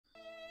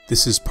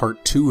This is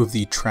part 2 of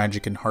the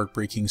tragic and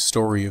heartbreaking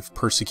story of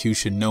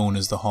persecution known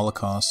as the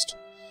Holocaust.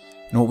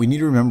 And what we need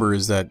to remember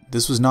is that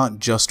this was not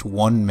just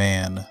one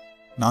man,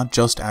 not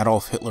just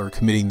Adolf Hitler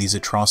committing these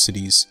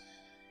atrocities.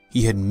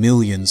 He had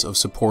millions of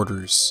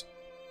supporters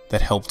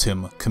that helped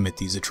him commit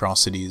these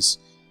atrocities.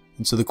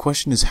 And so the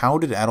question is, how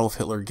did Adolf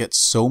Hitler get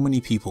so many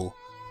people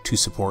to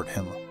support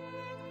him?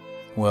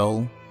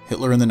 Well,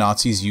 Hitler and the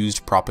Nazis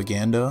used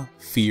propaganda,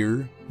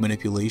 fear,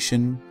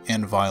 manipulation,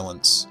 and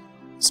violence.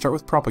 Let's start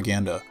with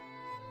propaganda.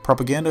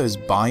 Propaganda is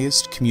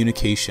biased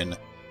communication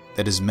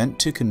that is meant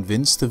to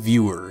convince the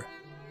viewer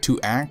to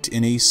act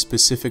in a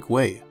specific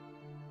way.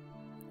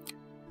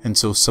 And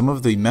so some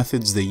of the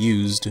methods they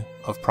used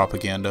of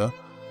propaganda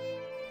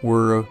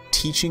were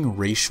teaching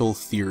racial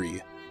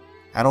theory.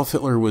 Adolf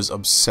Hitler was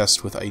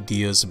obsessed with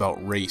ideas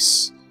about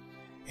race,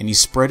 and he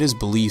spread his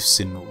beliefs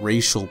in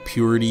racial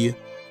purity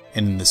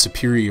and in the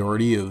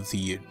superiority of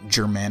the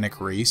Germanic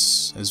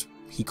race, as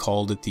he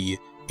called it, the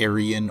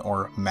Aryan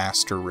or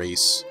master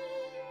race.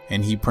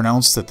 And he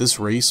pronounced that this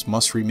race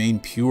must remain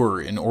pure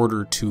in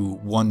order to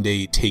one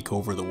day take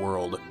over the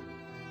world.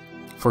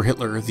 For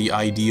Hitler, the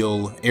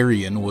ideal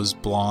Aryan was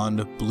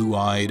blonde,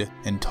 blue-eyed,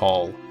 and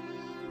tall.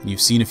 And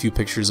you've seen a few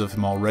pictures of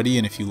him already,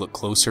 and if you look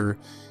closer,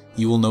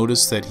 you will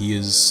notice that he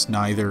is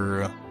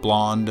neither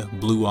blonde,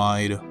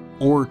 blue-eyed,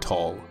 or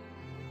tall.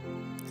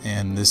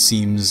 And this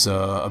seems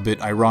a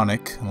bit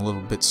ironic and a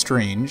little bit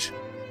strange.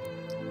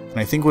 And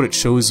I think what it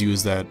shows you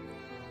is that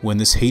when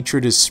this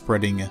hatred is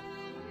spreading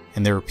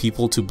and there are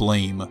people to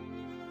blame,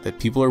 that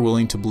people are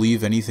willing to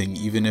believe anything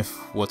even if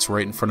what's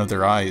right in front of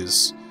their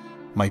eyes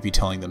might be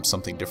telling them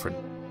something different.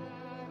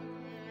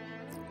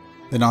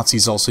 The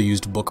Nazis also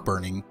used book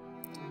burning,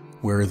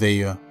 where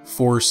they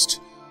forced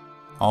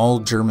all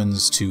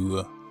Germans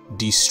to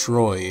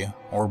destroy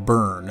or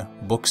burn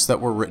books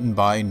that were written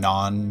by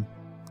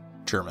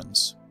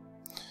non-Germans.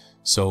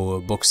 So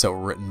books that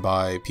were written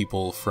by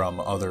people from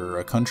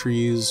other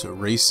countries,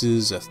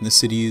 races,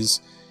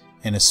 ethnicities,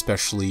 and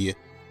especially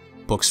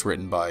books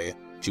written by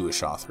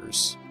Jewish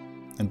authors.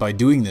 And by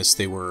doing this,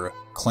 they were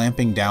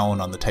clamping down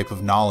on the type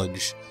of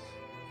knowledge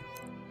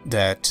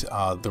that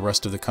the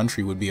rest of the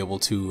country would be able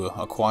to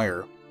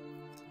acquire.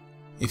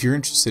 If you're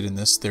interested in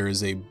this, there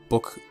is a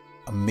book,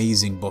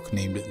 amazing book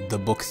named The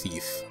Book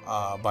Thief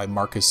by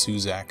Marcus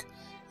Zusak,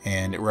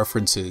 and it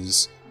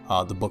references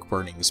the book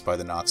burnings by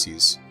the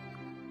Nazis.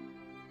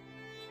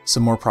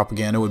 Some more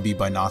propaganda would be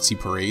by Nazi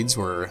parades,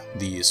 where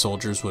the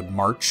soldiers would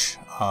march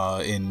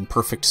in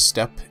perfect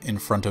step in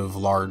front of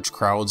large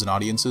crowds and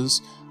audiences,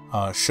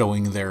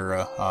 showing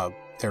their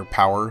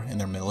power in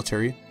their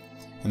military.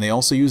 And they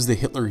also used the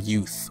Hitler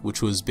Youth,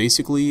 which was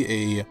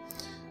basically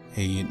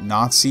a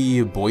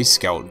Nazi Boy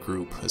Scout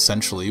group,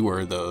 essentially,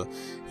 where the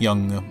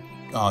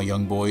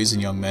young boys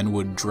and young men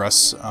would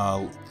dress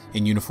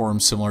in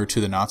uniforms similar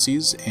to the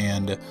Nazis,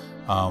 and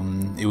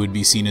it would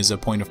be seen as a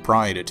point of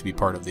pride to be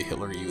part of the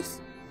Hitler Youth.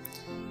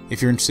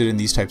 If you're interested in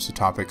these types of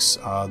topics,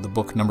 the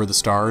book Number the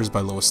Stars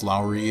by Lois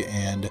Lowry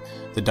and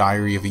The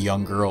Diary of a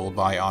Young Girl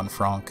by Anne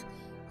Frank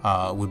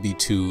would be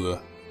two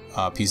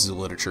pieces of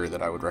literature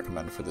that I would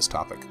recommend for this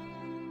topic.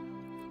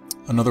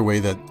 Another way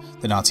that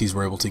the Nazis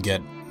were able to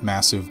get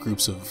massive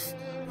groups of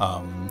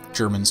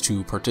Germans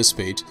to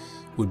participate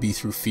would be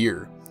through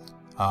fear.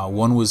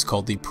 One was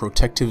called the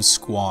Protective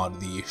Squad,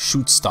 the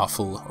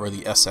Schutzstaffel, or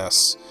the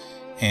SS.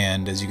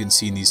 And as you can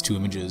see in these two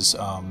images,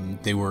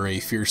 they were a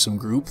fearsome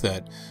group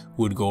that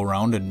would go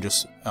around and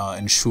just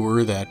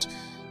ensure that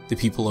the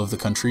people of the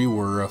country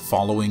were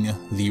following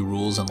the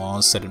rules and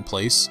laws set in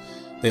place.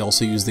 They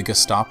also used the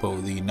Gestapo,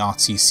 the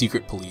Nazi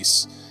secret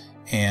police,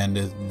 and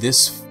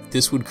this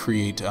would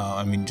create,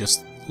 I mean,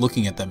 just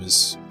looking at them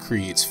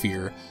creates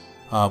fear,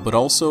 but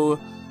also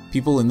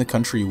people in the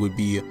country would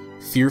be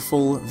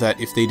fearful that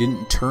if they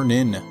didn't turn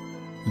in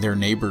their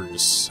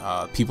neighbors,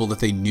 people that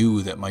they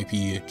knew that might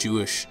be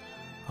Jewish,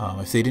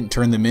 if they didn't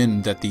turn them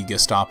in, that the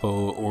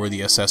Gestapo or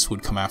the SS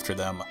would come after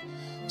them.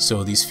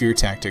 So these fear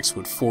tactics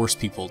would force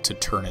people to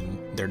turn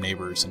in their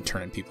neighbors and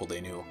turn in people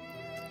they knew.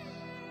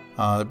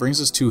 That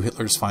brings us to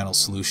Hitler's final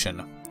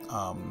solution.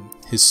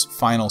 His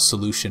final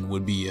solution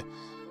would be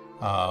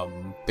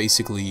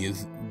basically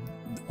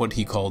what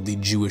he called the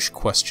Jewish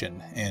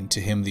question, and to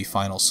him the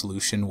final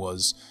solution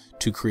was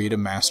to create a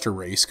master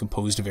race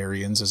composed of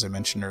Aryans, as I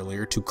mentioned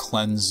earlier, to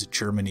cleanse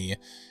Germany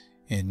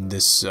in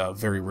this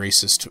very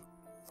racist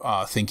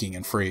thinking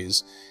and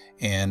phrase,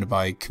 and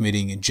by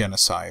committing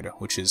genocide,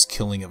 which is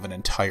killing of an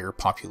entire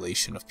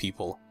population of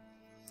people.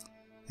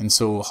 And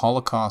so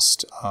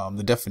Holocaust,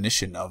 the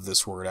definition of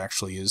this word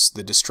actually is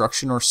the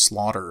destruction or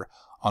slaughter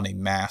on a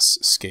mass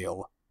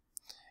scale.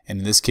 And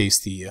in this case,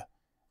 the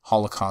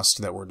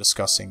Holocaust that we're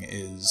discussing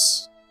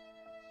is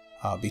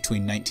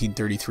between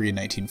 1933 and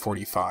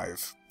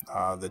 1945,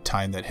 the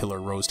time that Hitler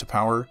rose to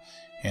power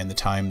and the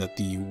time that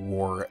the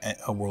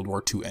World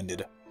War II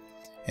ended.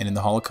 And in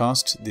the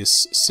Holocaust,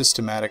 this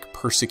systematic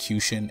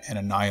persecution and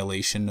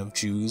annihilation of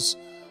Jews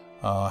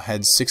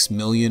had 6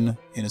 million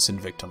innocent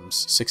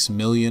victims. 6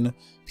 million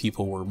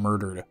people were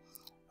murdered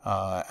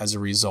as a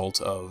result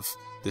of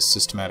this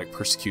systematic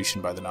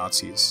persecution by the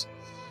Nazis.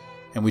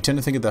 And we tend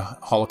to think of the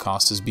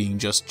Holocaust as being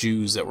just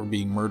Jews that were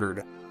being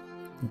murdered,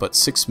 but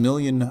 6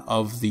 million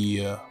of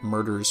the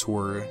murders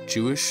were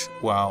Jewish,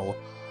 while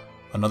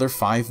another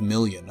 5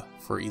 million,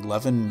 for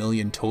 11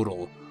 million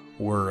total,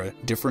 were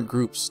different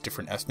groups,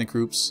 different ethnic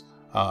groups,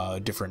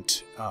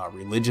 different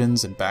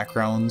religions and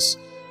backgrounds.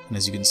 And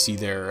as you can see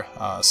there,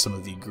 some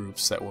of the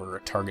groups that were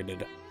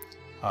targeted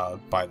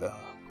by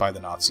the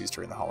Nazis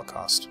during the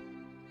Holocaust.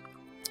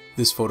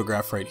 This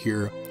photograph right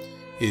here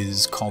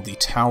is called the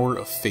Tower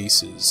of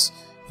Faces.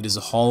 It is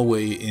a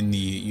hallway in the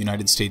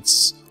United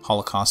States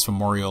Holocaust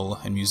Memorial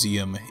and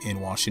Museum in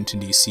Washington,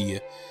 D.C.,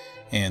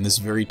 and this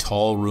very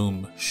tall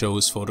room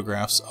shows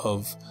photographs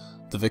of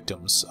the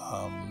victims,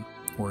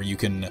 where you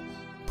can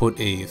put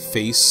a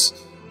face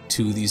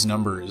to these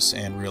numbers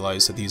and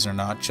realize that these are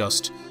not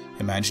just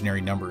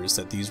imaginary numbers,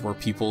 that these were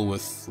people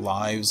with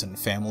lives and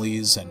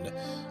families and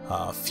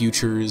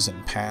futures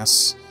and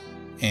pasts,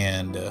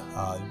 and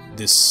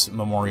this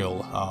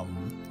memorial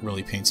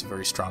really paints a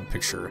very strong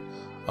picture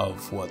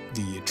of what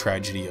the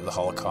tragedy of the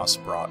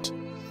Holocaust brought.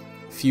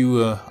 A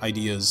few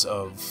ideas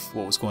of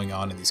what was going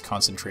on in these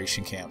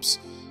concentration camps.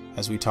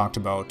 As we talked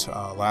about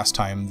last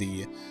time,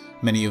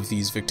 many of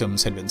these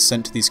victims had been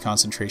sent to these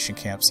concentration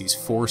camps, these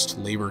forced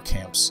labor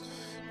camps,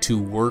 to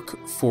work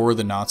for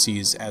the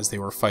Nazis as they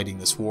were fighting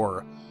this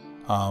war.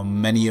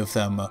 Many of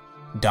them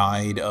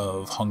died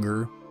of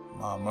hunger.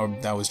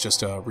 That was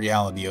just a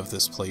reality of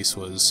this place,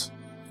 was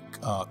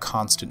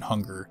constant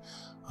hunger,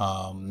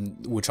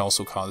 which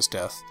also caused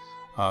death.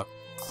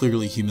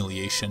 Clearly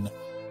humiliation.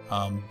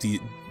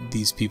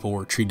 These people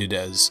were treated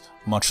as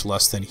much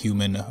less than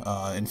human,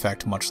 in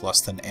fact much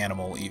less than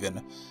animal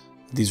even.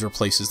 These were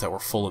places that were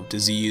full of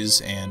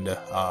disease and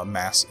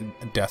mass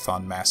death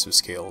on massive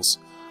scales.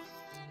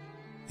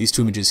 These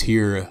two images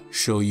here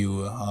show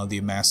you the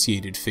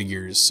emaciated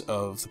figures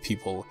of the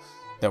people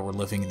that were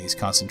living in these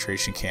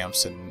concentration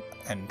camps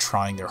and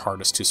trying their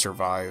hardest to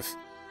survive.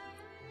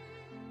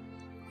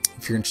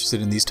 If you're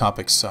interested in these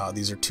topics,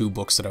 these are two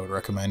books that I would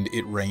recommend.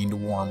 It Rained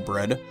Warm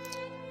Bread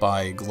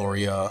by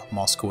Gloria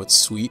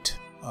Moskowitz-Sweet,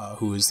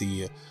 who is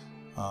the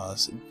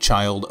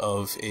child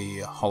of a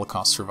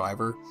Holocaust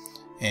survivor,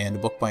 and a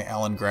book by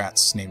Alan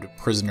Gratz named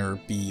Prisoner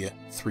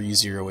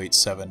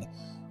B3087,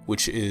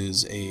 which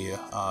is a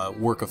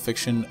work of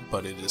fiction,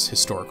 but it is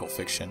historical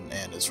fiction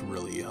and is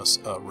really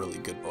a really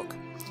good book.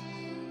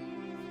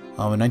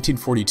 In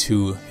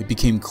 1942, it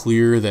became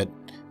clear that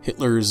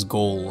Hitler's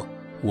goal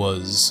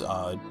was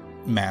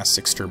mass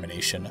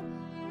extermination.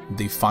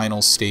 The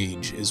final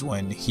stage is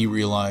when he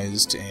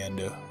realized and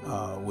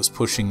was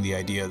pushing the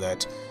idea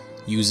that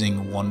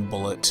using one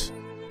bullet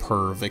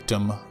per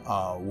victim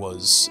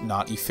was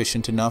not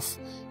efficient enough,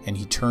 and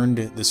he turned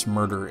this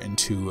murder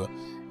into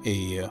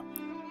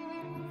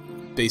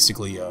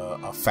basically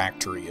a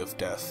factory of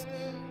death.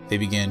 They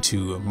began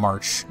to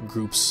march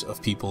groups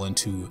of people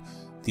into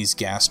these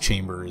gas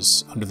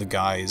chambers under the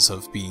guise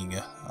of being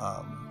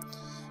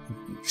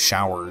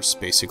showers,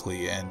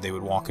 basically, and they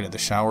would walk into the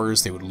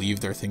showers, they would leave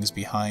their things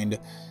behind,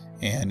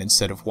 and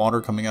instead of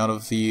water coming out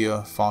of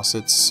the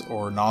faucets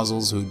or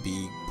nozzles, it would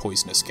be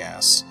poisonous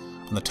gas.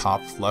 On the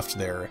top left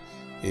there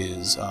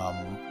is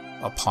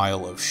a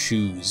pile of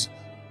shoes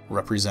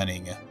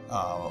representing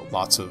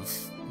lots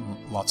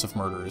of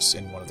murders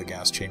in one of the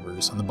gas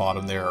chambers. On the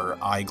bottom there are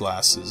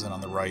eyeglasses, and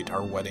on the right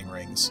are wedding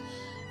rings.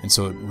 And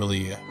so it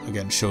really,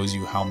 again, shows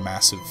you how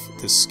massive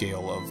this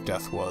scale of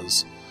death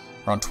was.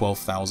 Around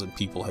 12,000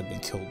 people had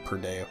been killed per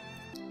day.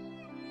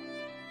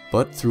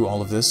 But through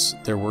all of this,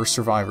 there were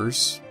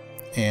survivors,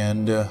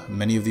 and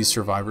many of these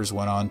survivors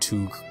went on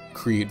to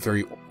create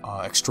very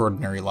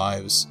extraordinary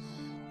lives.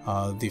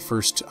 The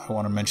first I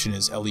want to mention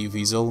is Elie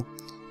Wiesel.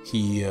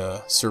 He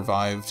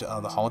survived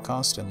the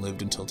Holocaust and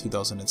lived until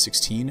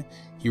 2016.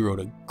 He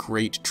wrote a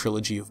great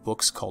trilogy of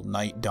books called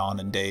Night, Dawn,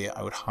 and Day.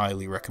 I would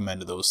highly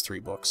recommend those 3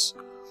 books.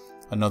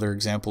 Another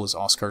example is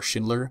Oskar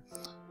Schindler,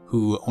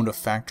 who owned a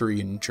factory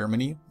in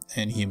Germany,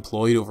 and he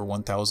employed over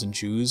 1,000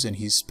 Jews, and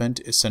he spent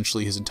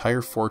essentially his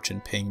entire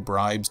fortune paying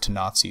bribes to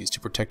Nazis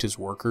to protect his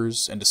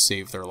workers and to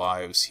save their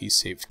lives. He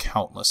saved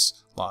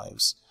countless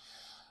lives.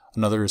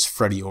 Another is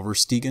Freddie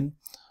Oversteegen,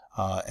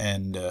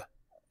 and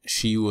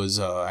she was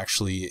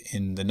actually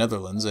in the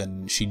Netherlands,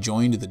 and she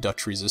joined the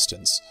Dutch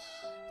resistance.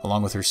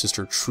 Along with her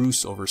sister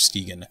Truus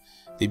Oversteegen,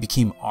 they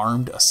became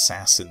armed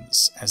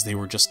assassins as they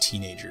were just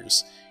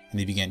teenagers, and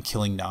they began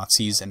killing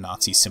Nazis and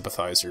Nazi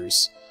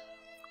sympathizers.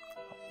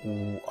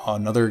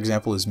 Another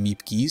example is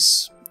Miep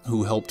Gies,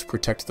 who helped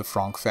protect the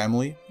Frank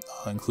family,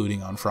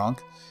 including Anne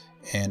Frank,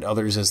 and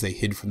others as they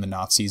hid from the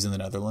Nazis in the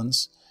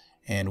Netherlands.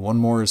 And one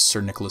more is Sir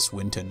Nicholas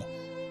Winton,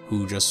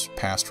 who just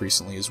passed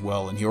recently as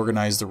well, and he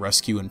organized the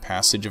rescue and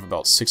passage of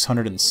about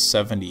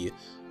 670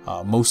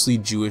 mostly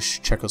Jewish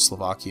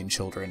Czechoslovakian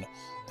children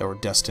that were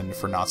destined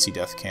for Nazi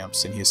death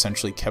camps, and he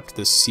essentially kept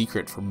this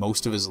secret for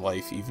most of his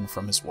life, even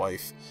from his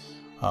wife,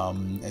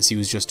 as he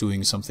was just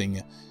doing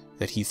something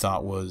that he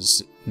thought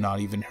was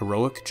not even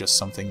heroic, just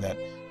something that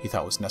he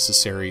thought was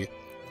necessary,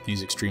 and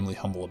he's extremely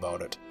humble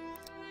about it.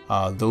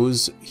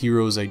 Those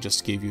heroes I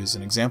just gave you as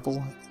an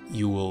example,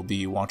 you will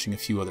be watching a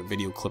few other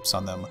video clips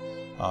on them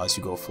as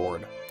you go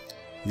forward.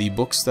 The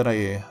books that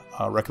I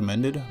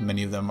recommended,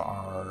 many of them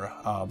are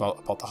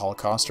about the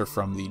Holocaust, are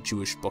from the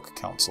Jewish Book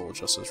Council,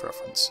 just as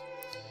reference.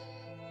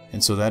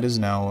 And so that is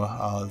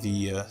now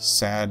the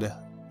sad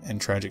and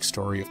tragic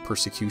story of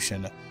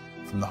persecution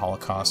from the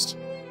Holocaust.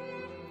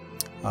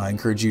 I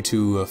encourage you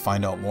to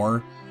find out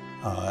more,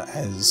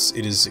 as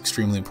it is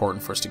extremely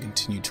important for us to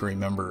continue to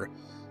remember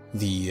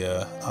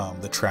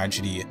the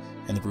tragedy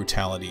and the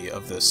brutality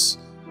of this,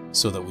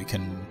 so that we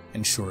can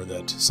ensure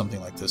that something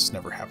like this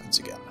never happens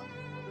again.